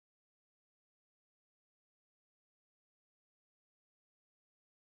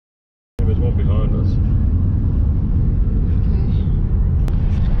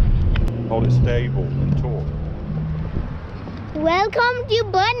hold it stable and taut. Welcome to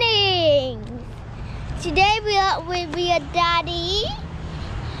Bunnings. Today we are with your daddy,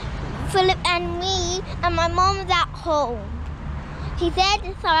 Philip, and me, and my mom's at home. He said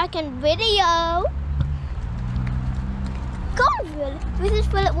so I can video. Go on, Philip. This is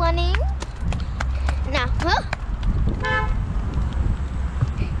Philip Bunnings. Now, huh?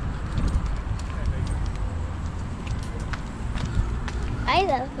 I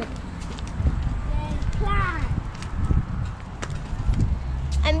love it.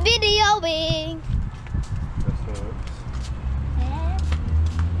 I'm videoing. That's herbs.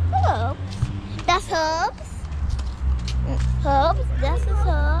 Herbs. That's herbs. Herbs. That's the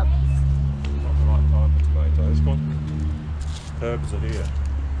herbs. Not the right time for tomatoes. Come on. Herbs are here.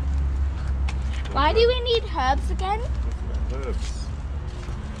 Why do we need herbs again? Herbs.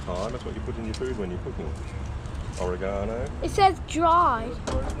 Oh, that's what you put in your food when you're cooking. Oregano. It says dry.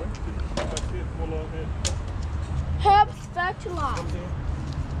 Herbs fertilizer.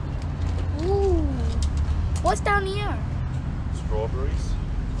 Ooh. What's down here? Strawberries.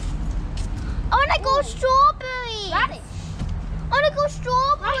 I want to go strawberries. Radish. I want to go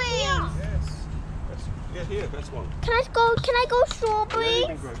strawberries. Right Yes. Yeah, here, that's one. Can I go Yeah, strawberries? you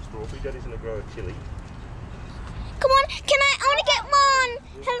can grow strawberry. Daddy's going to grow a chili. Come on. I want to get one.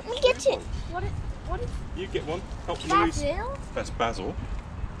 Help me get it. What is You get one. Help Louise. basil? That's basil.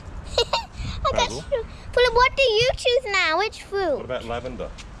 I got Basil. Philip, what do you choose now? Which fruit? What about lavender?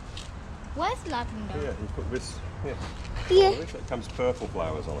 Where's lavender? Yeah, you put this. Yeah. Yeah. It comes purple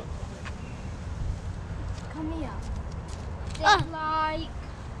flowers on it. Come here. There's like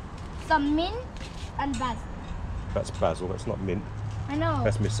some mint and basil. That's basil. That's not mint. I know.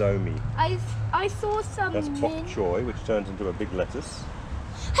 That's misomi. I saw some That's bok mint. choy, which turns into a big lettuce.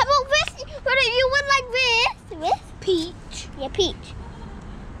 How about this? What if you would like this? This? Peach. Yeah, peach.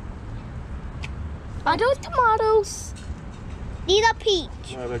 Are those tomatoes? These are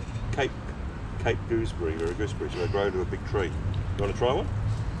peach. No, they're Cape gooseberry. They're a gooseberry, so they grow to a big tree. You want to try one?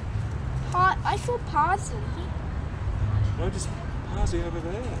 I saw parsley. No, just parsley over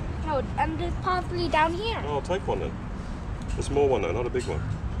there. No, and there's parsley down here. Oh, I'll take one then. A small one though, not a big one.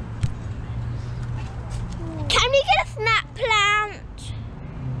 Can we get a snap plant?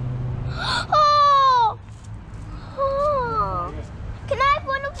 Oh! Oh! Can I have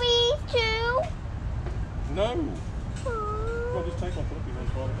one of these too? No. Oh. Well, just take one. Philip. You want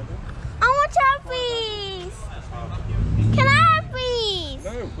to try one? I want to have these. Can I have these?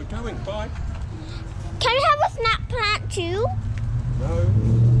 No, we're going. Bye. Can we have a snap plant too? No.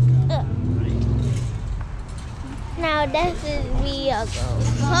 Now this is we are going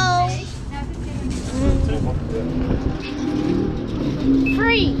home.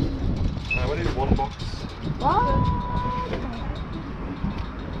 Free. We need one box.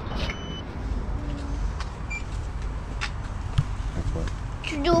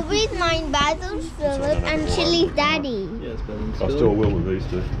 Strawberries, mine, basil, Philip, and chili's daddy. Yes, but I still will with these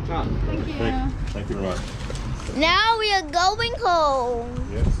two. Thank you. Thank you very much. Now we are going home.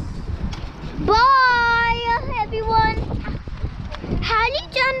 Yes. Bye, everyone. How do you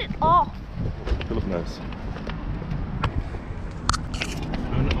turn it off? Philip knows.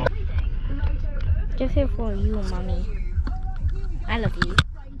 Just here for you, mommy. I love you.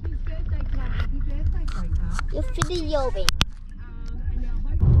 You're videoing.